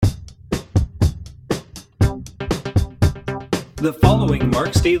The following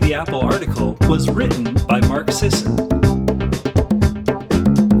Mark's Daily Apple article was written by Mark Sisson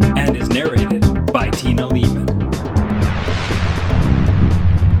and is narrated by Tina Leaman.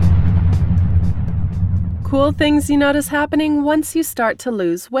 Cool things you notice happening once you start to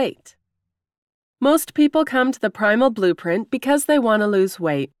lose weight. Most people come to the Primal Blueprint because they want to lose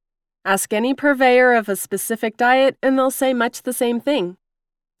weight. Ask any purveyor of a specific diet and they'll say much the same thing.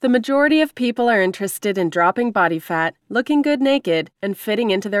 The majority of people are interested in dropping body fat, looking good naked, and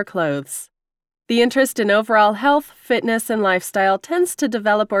fitting into their clothes. The interest in overall health, fitness, and lifestyle tends to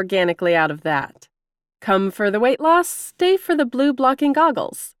develop organically out of that. Come for the weight loss, stay for the blue blocking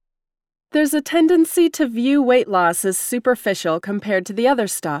goggles. There's a tendency to view weight loss as superficial compared to the other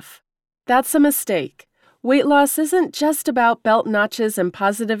stuff. That's a mistake. Weight loss isn't just about belt notches and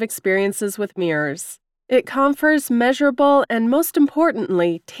positive experiences with mirrors. It confers measurable and, most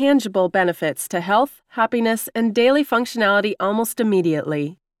importantly, tangible benefits to health, happiness, and daily functionality almost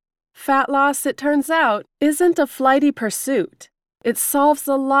immediately. Fat loss, it turns out, isn't a flighty pursuit. It solves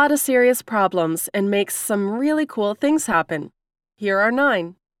a lot of serious problems and makes some really cool things happen. Here are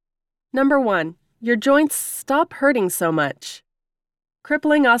 9. Number 1. Your joints stop hurting so much.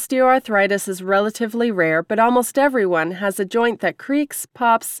 Crippling osteoarthritis is relatively rare, but almost everyone has a joint that creaks,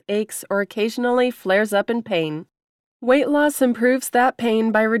 pops, aches, or occasionally flares up in pain. Weight loss improves that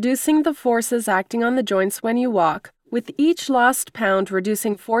pain by reducing the forces acting on the joints when you walk, with each lost pound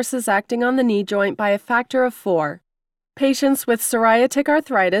reducing forces acting on the knee joint by a factor of 4. Patients with psoriatic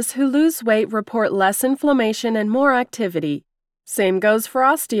arthritis who lose weight report less inflammation and more activity. Same goes for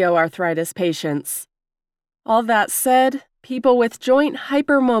osteoarthritis patients. All that said, people with joint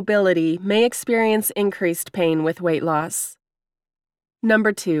hypermobility may experience increased pain with weight loss.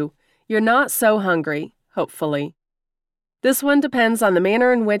 Number 2, you're not so hungry, hopefully. This one depends on the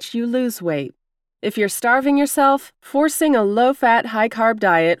manner in which you lose weight. If you're starving yourself, forcing a low-fat, high-carb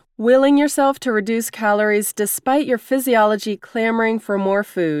diet, willing yourself to reduce calories despite your physiology clamoring for more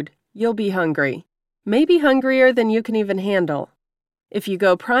food, you'll be hungry. Maybe hungrier than you can even handle. If you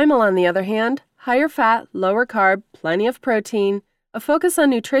go primal, on the other hand, higher fat, lower carb, plenty of protein, a focus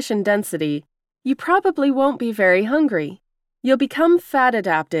on nutrition density, you probably won't be very hungry. You'll become fat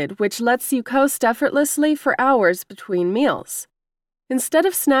adapted, which lets you coast effortlessly for hours between meals. Instead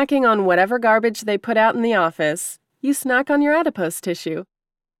of snacking on whatever garbage they put out in the office, you snack on your adipose tissue.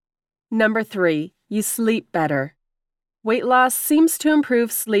 Number 3, you sleep better. Weight loss seems to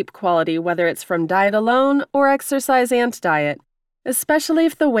improve sleep quality whether it's from diet alone or exercise and diet, especially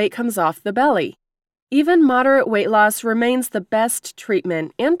if the weight comes off the belly. Even moderate weight loss remains the best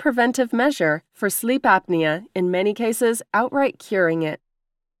treatment and preventive measure for sleep apnea, in many cases outright curing it.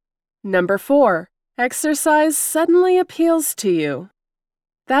 Number 4, exercise suddenly appeals to you.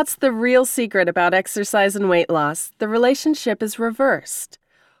 That's the real secret about exercise and weight loss. The relationship is reversed.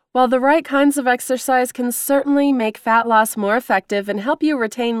 While the right kinds of exercise can certainly make fat loss more effective and help you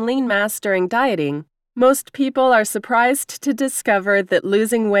retain lean mass during dieting, most people are surprised to discover that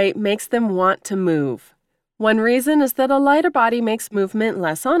losing weight makes them want to move. One reason is that a lighter body makes movement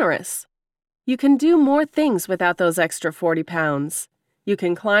less onerous. You can do more things without those extra 40 pounds. You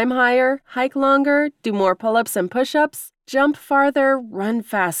can climb higher, hike longer, do more pull-ups and push-ups, jump farther, run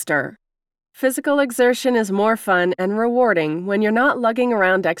faster. Physical exertion is more fun and rewarding when you're not lugging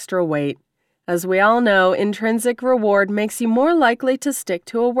around extra weight. As we all know, intrinsic reward makes you more likely to stick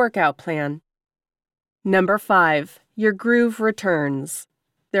to a workout plan. Number 5, your groove returns.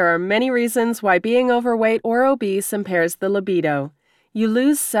 There are many reasons why being overweight or obese impairs the libido. You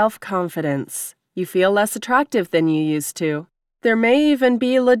lose self-confidence. You feel less attractive than you used to. There may even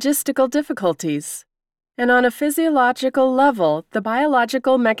be logistical difficulties. And on a physiological level, the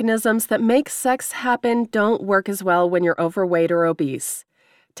biological mechanisms that make sex happen don't work as well when you're overweight or obese.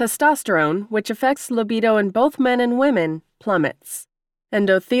 Testosterone, which affects libido in both men and women, plummets.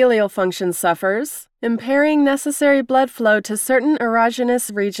 Endothelial function suffers, impairing necessary blood flow to certain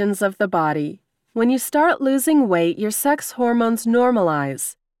erogenous regions of the body. When you start losing weight, your sex hormones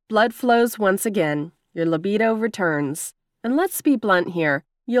normalize. Blood flows once again. Your libido returns. And let's be blunt here,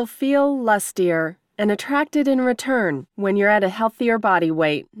 you'll feel lustier and attracted in return when you're at a healthier body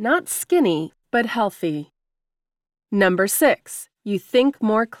weight, not skinny, but healthy. Number 6, you think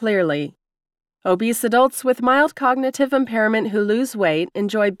more clearly. Obese adults with mild cognitive impairment who lose weight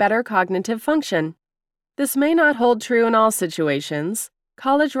enjoy better cognitive function. This may not hold true in all situations.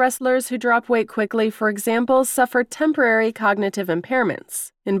 College wrestlers who drop weight quickly, for example, suffer temporary cognitive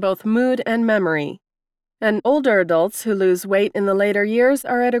impairments in both mood and memory. And older adults who lose weight in the later years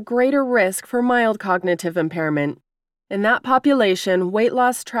are at a greater risk for mild cognitive impairment. In that population, weight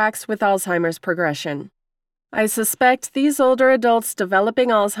loss tracks with Alzheimer's progression. I suspect these older adults developing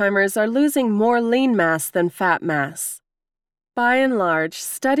Alzheimer's are losing more lean mass than fat mass. By and large,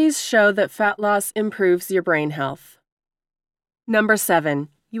 studies show that fat loss improves your brain health. Number 7.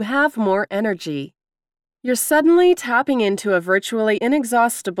 You have more energy. You're suddenly tapping into a virtually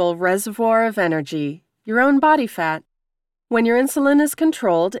inexhaustible reservoir of energy, your own body fat. When your insulin is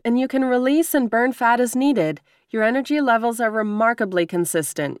controlled and you can release and burn fat as needed, your energy levels are remarkably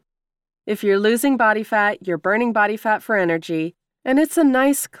consistent. If you're losing body fat, you're burning body fat for energy, and it's a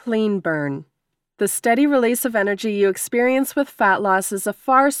nice, clean burn. The steady release of energy you experience with fat loss is a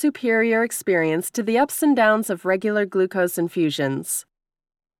far superior experience to the ups and downs of regular glucose infusions.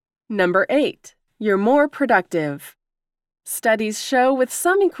 Number 8. You're more productive. Studies show with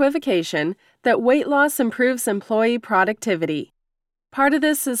some equivocation that weight loss improves employee productivity. Part of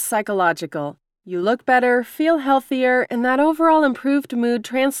this is psychological. You look better, feel healthier, and that overall improved mood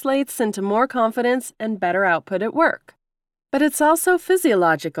translates into more confidence and better output at work. But it's also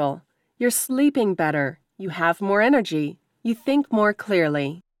physiological. You're sleeping better, you have more energy, you think more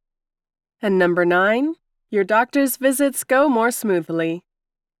clearly. And number 9, your doctor's visits go more smoothly.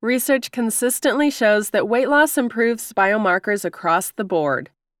 Research consistently shows that weight loss improves biomarkers across the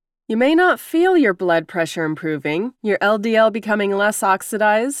board. You may not feel your blood pressure improving, your LDL becoming less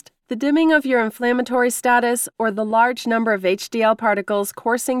oxidized, the dimming of your inflammatory status, or the large number of HDL particles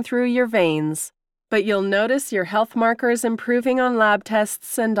coursing through your veins, but you'll notice your health markers improving on lab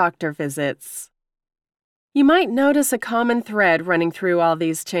tests and doctor visits. You might notice a common thread running through all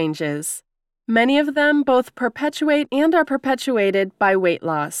these changes. Many of them both perpetuate and are perpetuated by weight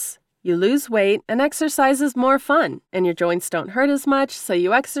loss. You lose weight and exercise is more fun, and your joints don't hurt as much, so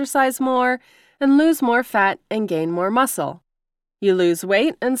you exercise more and lose more fat and gain more muscle. You lose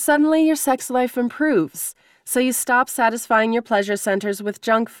weight and suddenly your sex life improves, so you stop satisfying your pleasure centers with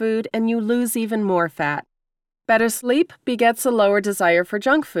junk food and you lose even more fat. Better sleep begets a lower desire for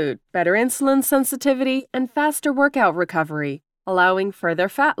junk food, better insulin sensitivity, and faster workout recovery, allowing further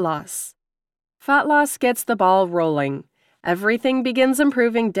fat loss. Fat loss gets the ball rolling. Everything begins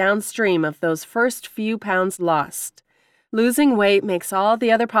improving downstream of those first few pounds lost. Losing weight makes all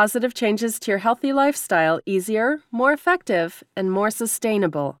the other positive changes to your healthy lifestyle easier, more effective, and more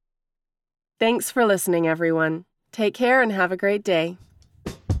sustainable. Thanks for listening, everyone. Take care and have a great day.